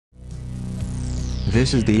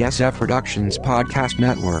This is the SF Productions Podcast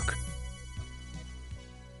Network.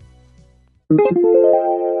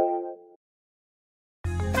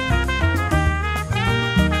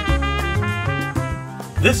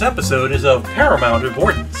 This episode is of Paramount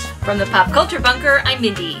importance. From the Pop Culture Bunker, I'm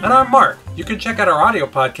Mindy. And I'm Mark. You can check out our audio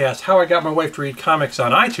podcast, How I Got My Wife to Read Comics,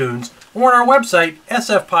 on iTunes, or on our website,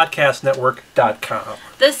 sfpodcastnetwork.com.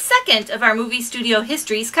 The second of our movie studio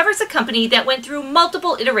histories covers a company that went through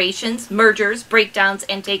multiple iterations, mergers, breakdowns,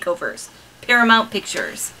 and takeovers. Paramount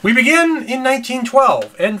Pictures. We begin in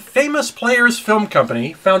 1912, and Famous Players Film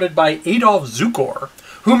Company, founded by Adolf Zukor,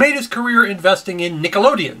 who made his career investing in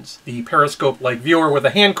Nickelodeons, the periscope-like viewer with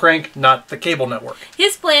a hand crank, not the cable network.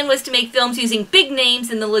 His plan was to make films using big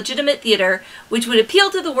names in the legitimate theater, which would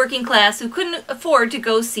appeal to the working class who couldn't afford to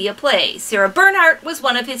go see a play. Sarah Bernhardt was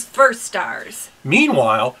one of his first stars.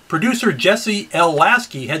 Meanwhile, producer Jesse L.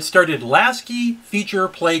 Lasky had started Lasky Feature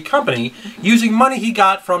Play Company using money he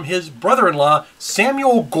got from his brother-in-law,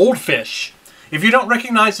 Samuel Goldfish. If you don't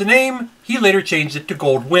recognize the name, he later changed it to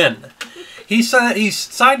Goldwyn. He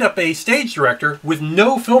signed up a stage director with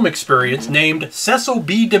no film experience named Cecil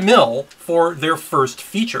B. DeMille for their first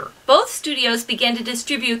feature. Both studios began to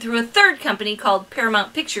distribute through a third company called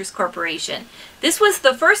Paramount Pictures Corporation. This was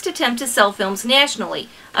the first attempt to sell films nationally.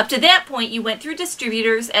 Up to that point, you went through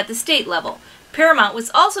distributors at the state level. Paramount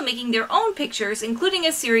was also making their own pictures, including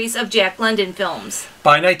a series of Jack London films.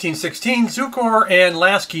 By 1916, Zukor and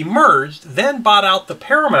Lasky merged, then bought out the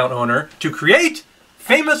Paramount owner to create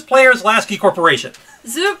Famous Players Lasky Corporation.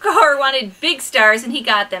 Zukor wanted big stars, and he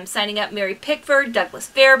got them, signing up Mary Pickford, Douglas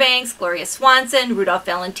Fairbanks, Gloria Swanson, Rudolph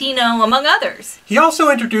Valentino, among others. He also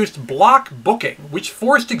introduced block booking, which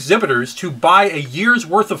forced exhibitors to buy a year's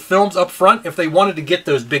worth of films up front if they wanted to get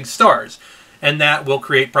those big stars. And that will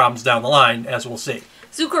create problems down the line, as we'll see.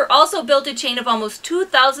 Zukor also built a chain of almost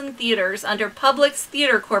 2,000 theaters under Publix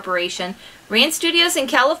Theater Corporation, ran studios in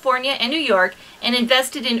California and New York, and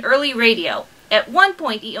invested in early radio. At one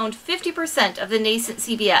point, he owned 50% of the nascent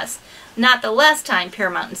CBS, not the last time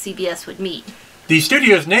Paramount and CBS would meet. The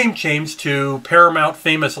studio's name changed to Paramount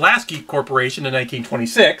Famous Lasky Corporation in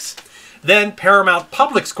 1926, then Paramount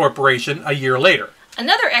Publix Corporation a year later.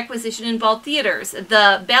 Another acquisition involved theaters,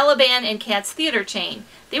 the Balaban and Katz theater chain.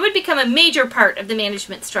 They would become a major part of the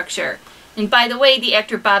management structure. And by the way, the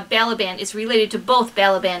actor Bob Balaban is related to both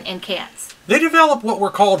Balaban and Katz. They developed what were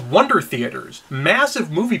called Wonder Theaters, massive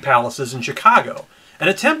movie palaces in Chicago. An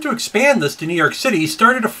attempt to expand this to New York City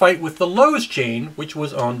started a fight with the Lowe's chain, which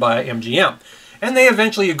was owned by MGM, and they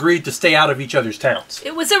eventually agreed to stay out of each other's towns.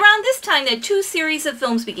 It was around this time that two series of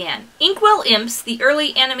films began. Inkwell Imps, the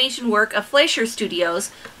early animation work of Fleischer Studios,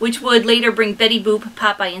 which would later bring Betty Boop,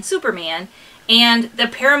 Popeye, and Superman, and the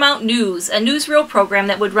Paramount News, a newsreel program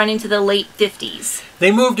that would run into the late 50s.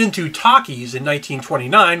 They moved into talkies in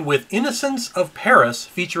 1929 with Innocents of Paris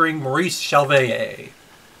featuring Maurice Chevalier.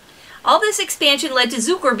 All this expansion led to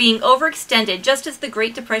Zukor being overextended just as the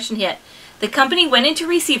Great Depression hit. The company went into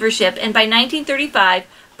receivership, and by 1935,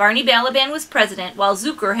 Barney Balaban was president, while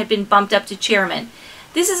Zukor had been bumped up to chairman.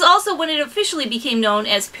 This is also when it officially became known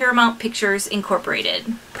as Paramount Pictures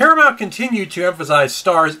Incorporated. Paramount continued to emphasize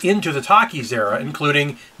stars into the talkies era,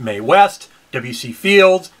 including Mae West, W.C.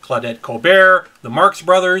 Fields, Claudette Colbert, the Marx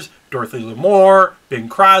Brothers, Dorothy Lamour, Bing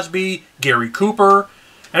Crosby, Gary Cooper.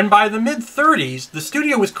 And by the mid-30s, the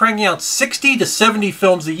studio was cranking out 60 to 70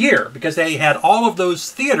 films a year because they had all of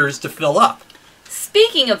those theaters to fill up.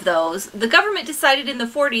 Speaking of those, the government decided in the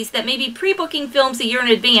 40s that maybe pre-booking films a year in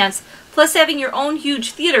advance, plus having your own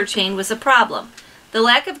huge theater chain, was a problem. The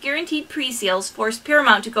lack of guaranteed pre-sales forced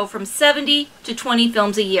Paramount to go from 70 to 20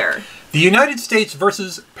 films a year. The United States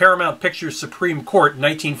versus Paramount Pictures Supreme Court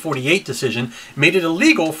 1948 decision made it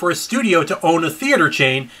illegal for a studio to own a theater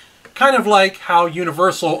chain, kind of like how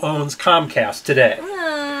Universal owns Comcast today.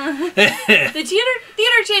 The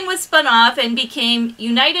theater chain was spun off and became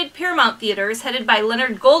United Paramount Theaters, headed by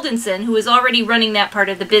Leonard Goldenson, who was already running that part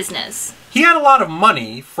of the business. He had a lot of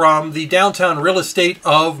money from the downtown real estate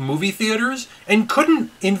of movie theaters and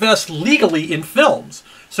couldn't invest legally in films.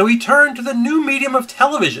 So he turned to the new medium of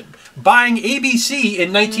television, buying ABC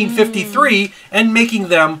in 1953 and making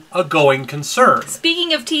them a going concern.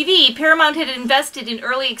 Speaking of TV, Paramount had invested in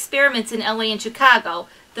early experiments in LA and Chicago,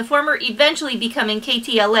 the former eventually becoming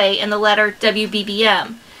KTLA and the latter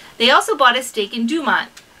WBBM. They also bought a stake in Dumont.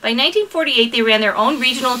 By 1948, they ran their own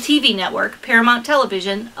regional TV network, Paramount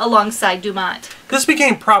Television, alongside Dumont. This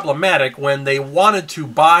became problematic when they wanted to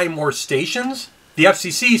buy more stations. The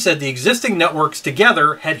FCC said the existing networks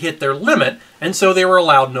together had hit their limit, and so they were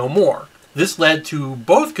allowed no more. This led to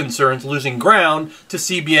both concerns losing ground to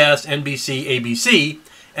CBS, NBC, ABC,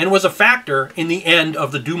 and was a factor in the end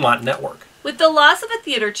of the Dumont network. With the loss of a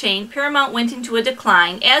theater chain, Paramount went into a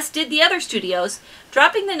decline, as did the other studios,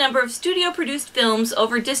 dropping the number of studio-produced films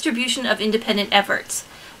over distribution of independent efforts.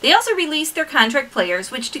 They also released their contract players,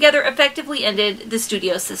 which together effectively ended the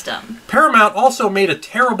studio system. Paramount also made a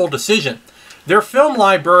terrible decision. Their film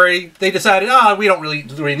library, they decided, we don't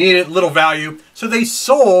really need it, little value, so they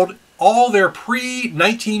sold all their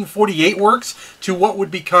pre-1948 works to what would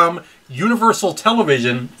become Universal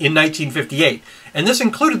Television in 1958. And this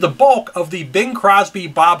included the bulk of the Bing Crosby,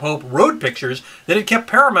 Bob Hope road pictures that had kept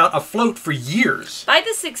Paramount afloat for years. By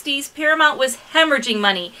the 60s, Paramount was hemorrhaging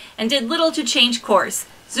money and did little to change course.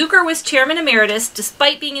 Zucker was chairman emeritus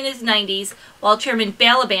despite being in his 90s, while Chairman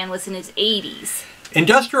Balaban was in his 80s.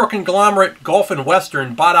 Industrial conglomerate Gulf and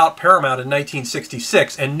Western bought out Paramount in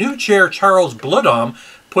 1966, and new chair Charles Bludom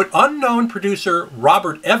put unknown producer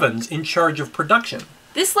Robert Evans in charge of production.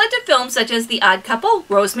 This led to films such as The Odd Couple,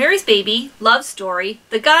 Rosemary's Baby, Love Story,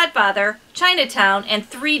 The Godfather, Chinatown, and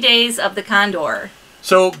 3 Days of the Condor.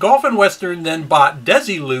 So Gulf and Western then bought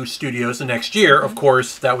Desilu Studios the next year. Of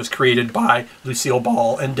course, that was created by Lucille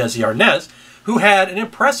Ball and Desi Arnaz, who had an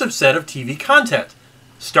impressive set of TV content.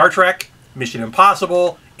 Star Trek, Mission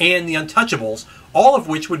Impossible, and The Untouchables, all of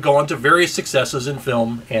which would go on to various successes in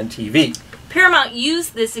film and TV. Paramount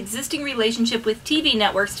used this existing relationship with TV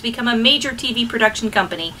networks to become a major TV production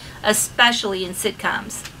company, especially in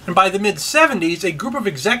sitcoms. And by the mid-70s, a group of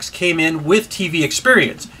execs came in with TV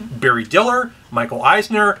experience. Barry Diller, Michael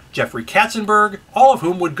Eisner, Jeffrey Katzenberg, all of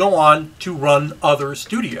whom would go on to run other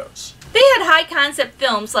studios. They had high-concept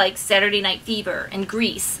films like Saturday Night Fever and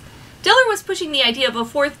Grease. Diller was pushing the idea of a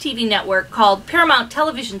fourth TV network called Paramount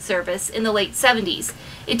Television Service in the late 70s.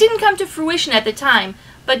 It didn't come to fruition at the time,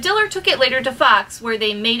 but Diller took it later to Fox, where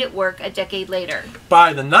they made it work a decade later.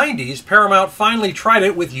 By the 90s, Paramount finally tried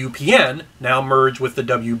it with UPN, now merged with the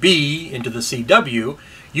WB into the CW,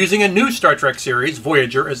 using a new Star Trek series,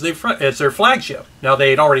 Voyager, as their flagship. Now,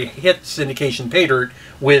 they had already hit syndication pay dirt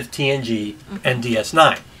with TNG and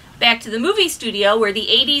DS9. Back to the movie studio, where the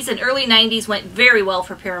 80s and early 90s went very well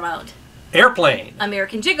for Paramount. Airplane,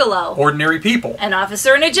 American Gigolo, Ordinary People, An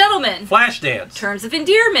Officer and a Gentleman, Flashdance, Terms of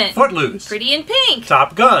Endearment, Footloose, Pretty in Pink,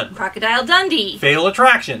 Top Gun, Crocodile Dundee, Fatal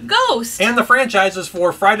Attraction, Ghost, and the franchises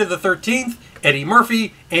for Friday the 13th, Eddie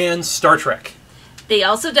Murphy, and Star Trek. They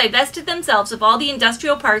also divested themselves of all the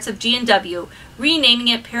industrial parts of G&W, renaming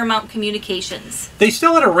it Paramount Communications. They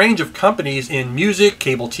still had a range of companies in music,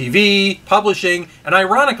 cable TV, publishing, and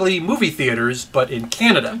ironically, movie theaters, but in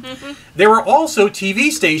Canada. There were also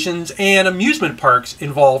TV stations and amusement parks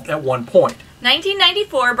involved at one point.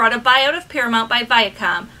 1994 brought a buyout of Paramount by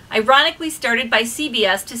Viacom, ironically started by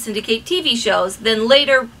CBS to syndicate TV shows, then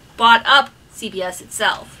later bought up CBS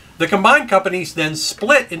itself. The combined companies then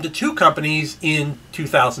split into two companies in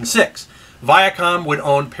 2006. Viacom would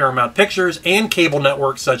own Paramount Pictures and cable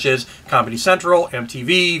networks such as Comedy Central,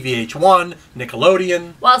 MTV, VH1,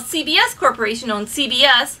 Nickelodeon, while CBS Corporation owned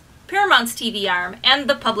CBS, Paramount's TV arm, and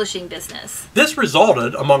the publishing business. This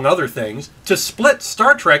resulted, among other things, to split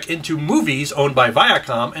Star Trek into movies owned by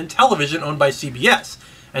Viacom and television owned by CBS.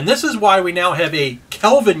 And this is why we now have a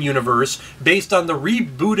Kelvin universe based on the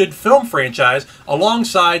rebooted film franchise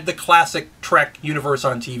alongside the classic Trek universe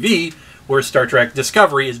on TV, where Star Trek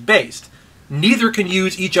Discovery is based. Neither can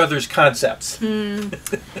use each other's concepts.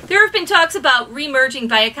 There have been talks about remerging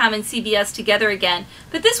Viacom and CBS together again,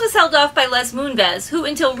 but this was held off by Les Moonves, who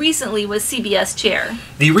until recently was CBS chair.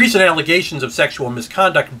 The recent allegations of sexual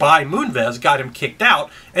misconduct by Moonves got him kicked out,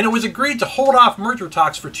 and it was agreed to hold off merger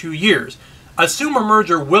talks for 2 years. Assume a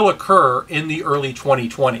merger will occur in the early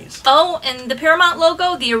 2020s. Oh, and the Paramount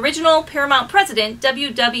logo, the original Paramount president,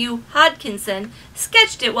 W.W. Hodgkinson,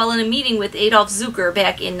 sketched it while in a meeting with Adolf Zucker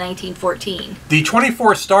back in 1914. The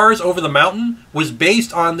 24 Stars Over the Mountain was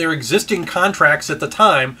based on their existing contracts at the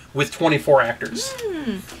time with 24 actors.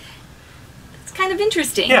 It's kind of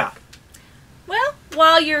interesting. Yeah. Well,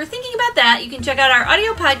 while you're thinking about that, you can check out our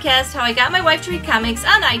audio podcast, How I Got My Wife to Read Comics,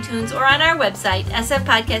 on iTunes or on our website,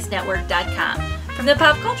 sfpodcastnetwork.com. From the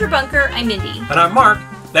Pop Culture Bunker, I'm Mindy. And I'm Mark.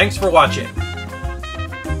 Thanks for watching.